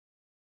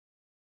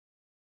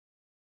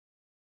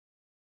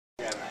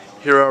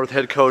Here we are with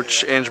head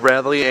coach Ange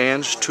Bradley.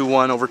 Ange,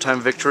 2-1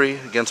 overtime victory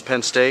against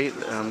Penn State.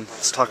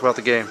 Let's talk about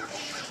the game.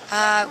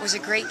 It was a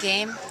great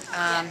game.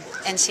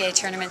 NCAA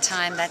Tournament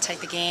time, that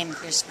type of game.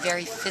 It was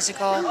very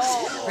physical,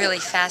 really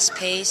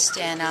fast-paced,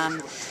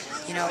 and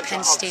you know,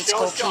 Penn State's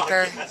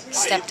goalkeeper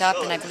stepped up,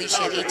 and I believe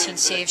she had 18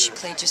 saves. She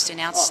played just an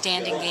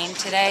outstanding game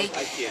today,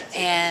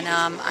 and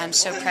I'm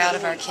so proud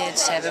of our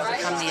kids to have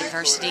overcome the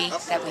adversity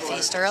that we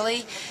faced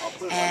early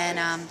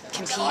and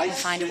compete and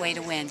find a way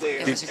to win.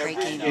 It was a great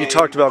game. You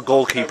talked about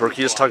goalkeeper. Can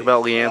you just talk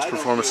about Leanne's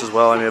performance as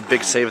well? I mean, a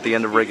big save at the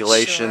end of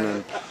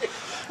regulation. Sure.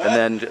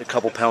 And then a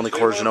couple penalty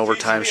corners in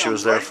overtime she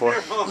was there for.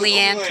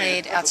 Leanne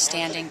played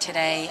outstanding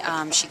today.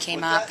 She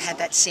came up, had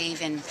that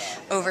save in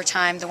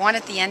overtime. The one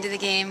at the end of the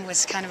game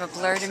was kind of a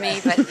blur to me,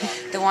 but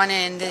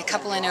the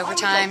couple in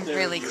overtime,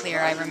 really clear.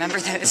 I remember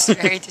those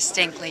very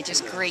distinctly.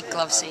 Just great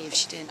glove save.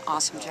 She did an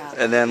awesome job.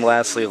 And then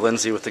lastly,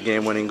 Lindsay with the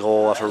game-winning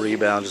goal off a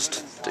rebound.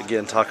 Just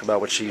again, talk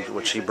about what she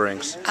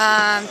brings.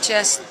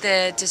 Just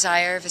the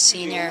desire of a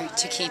senior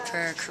to keep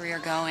her career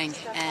going,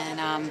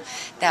 and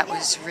that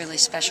was a really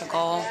special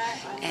goal.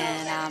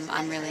 And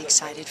I'm really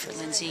excited for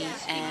Lindsay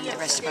and the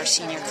rest of our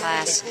senior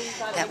class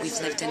that we've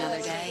lived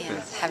another day and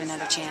have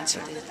another chance to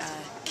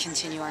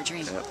continue our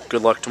dream. Yeah.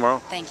 Good luck tomorrow.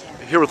 Thank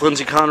you. Here with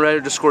Lindsay Conrad,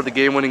 who just scored the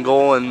game-winning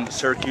goal in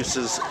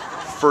Syracuse's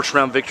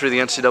first-round victory of the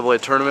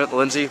NCAA Tournament.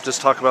 Lindsay,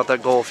 just talk about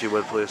that goal, if you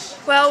would, please.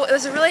 Well, it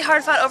was a really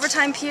hard-fought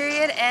overtime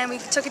period, and we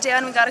took it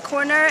down. We got a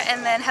corner,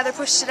 and then Heather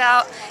pushed it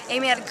out.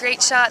 Amy had a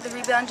great shot. The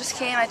rebound just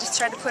came. I just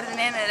tried to put it in,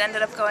 and it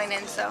ended up going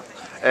in. So.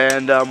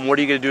 And what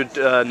are you going to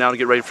do now to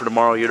get ready for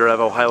tomorrow? You either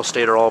have Ohio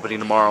State or Albany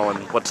tomorrow, and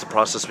what's the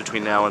process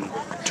between now and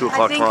 2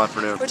 o'clock tomorrow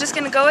afternoon? We're just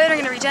going to go in, we're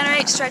going to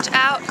regenerate, stretch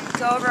out,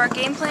 go over our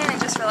game plan, and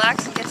just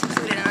relax and get some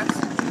food in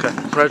us. Okay,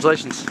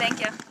 congratulations. Thank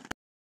you.